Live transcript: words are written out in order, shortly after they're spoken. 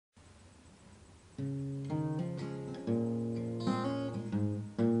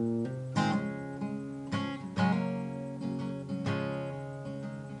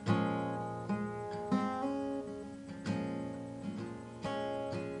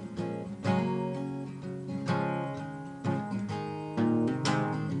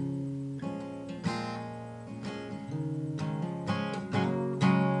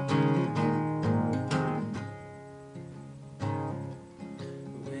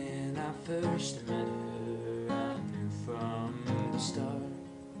first met her, I knew from the start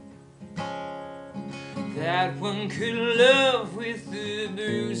that one could love with a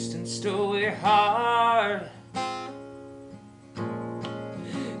bruised and story heart.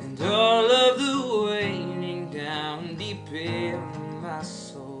 And all of the waiting down deep in my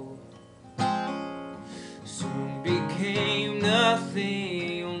soul soon became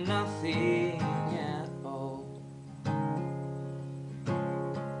nothing, oh nothing at all.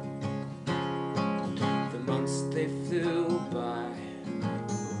 The months they flew by,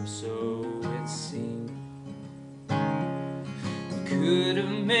 or so it seemed. Could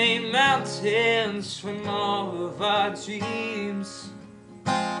have made mountains from all of our dreams.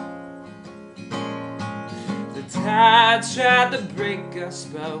 The tide tried to break us,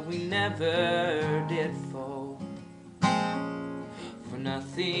 but we never did fall. For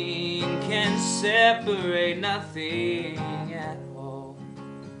nothing can separate, nothing at all.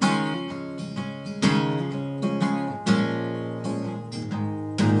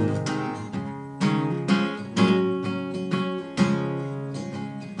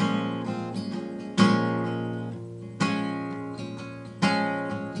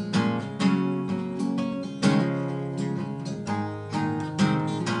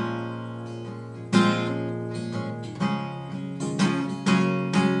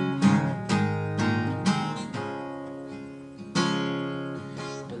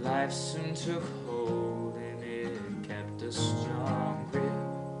 Life soon took hold and it kept a strong grip.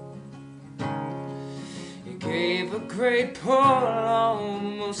 It gave a great pull,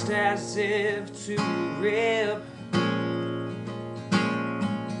 almost as if to rip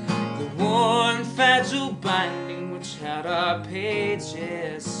the worn fragile binding which held our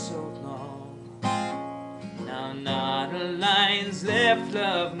pages so long. Now not a line's left,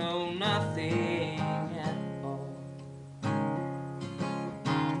 love, no nothing at all.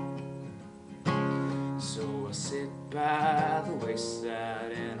 So I sit by the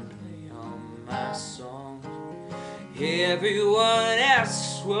wayside and I play on my songs. Everyone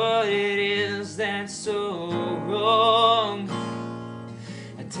asks what it is that's so wrong.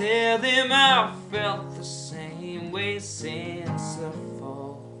 I tell them I felt the same way since the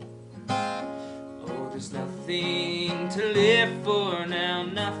fall. Oh, there's nothing to live for now,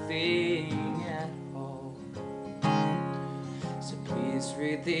 nothing at all. So please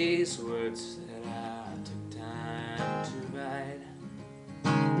read these words that I took time to write,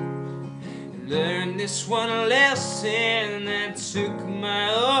 and learn this one lesson that took my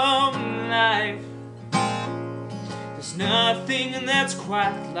own life. There's nothing that's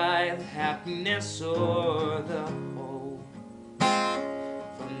quite like happiness or the hope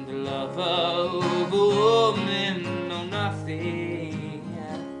from the love of a